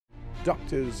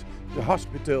doctors, the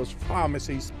hospitals,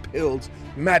 pharmacies, pills,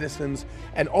 medicines,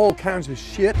 and all kinds of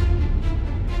shit.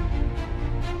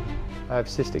 I have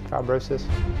cystic fibrosis.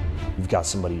 You've got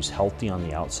somebody who's healthy on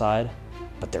the outside,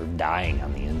 but they're dying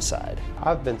on the inside.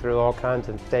 I've been through all kinds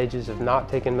of stages of not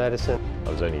taking medicine. I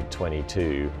was only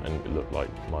 22 and it looked like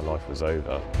my life was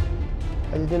over.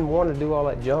 I just didn't want to do all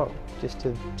that junk just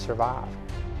to survive.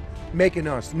 Making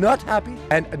us not happy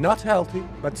and not healthy,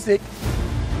 but sick.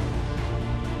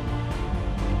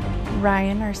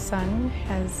 Ryan, our son,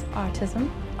 has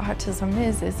autism. Autism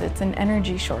is it's an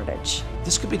energy shortage.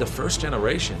 This could be the first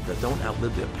generation that don't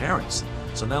outlive their parents.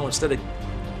 So now instead of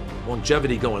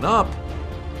longevity going up,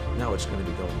 now it's going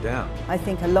to be going down. I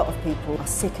think a lot of people are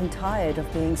sick and tired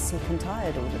of being sick and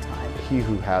tired all the time. He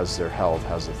who has their health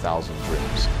has 1,000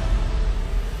 dreams.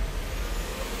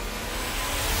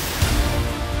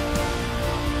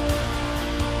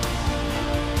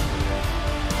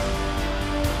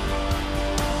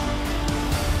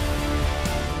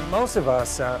 Most of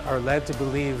us are led to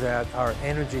believe that our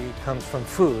energy comes from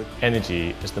food.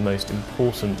 Energy is the most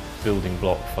important building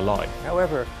block for life.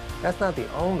 However, that's not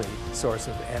the only source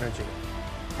of energy.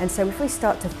 And so if we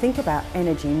start to think about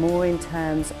energy more in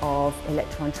terms of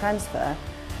electron transfer,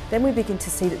 then we begin to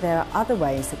see that there are other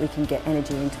ways that we can get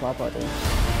energy into our body.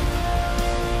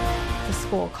 The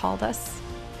school called us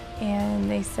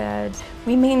and they said,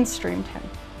 "We mainstreamed him."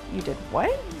 You did what?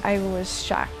 I was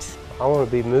shocked. I want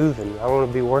to be moving. I want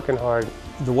to be working hard.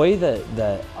 The way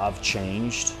that I've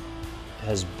changed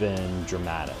has been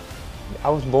dramatic. I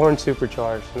was born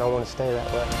supercharged and I want to stay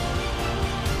that way.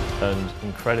 And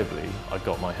incredibly, I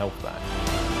got my health back.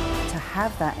 To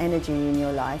have that energy in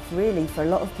your life, really, for a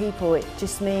lot of people, it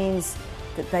just means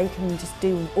that they can just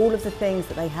do all of the things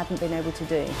that they hadn't been able to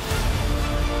do.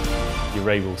 You're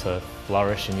able to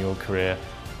flourish in your career,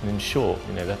 and in short,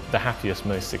 the happiest,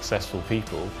 most successful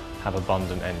people have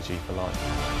abundant energy for life.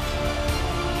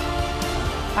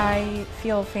 I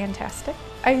feel fantastic.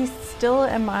 I still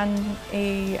am on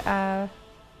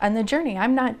the journey.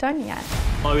 I'm not done yet.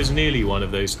 I was nearly one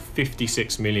of those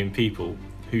 56 million people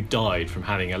who died from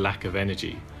having a lack of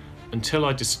energy, until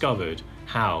I discovered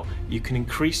how you can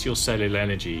increase your cellular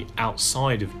energy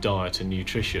outside of diet and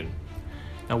nutrition.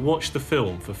 Now watch the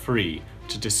film for free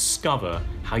to discover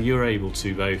how you're able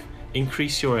to both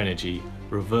increase your energy,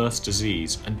 reverse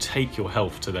disease, and take your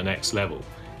health to the next level.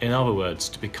 In other words,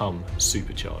 to become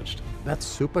supercharged. That's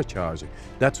supercharging.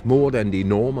 That's more than the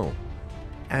normal.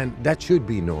 And that should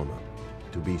be normal,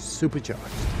 to be supercharged.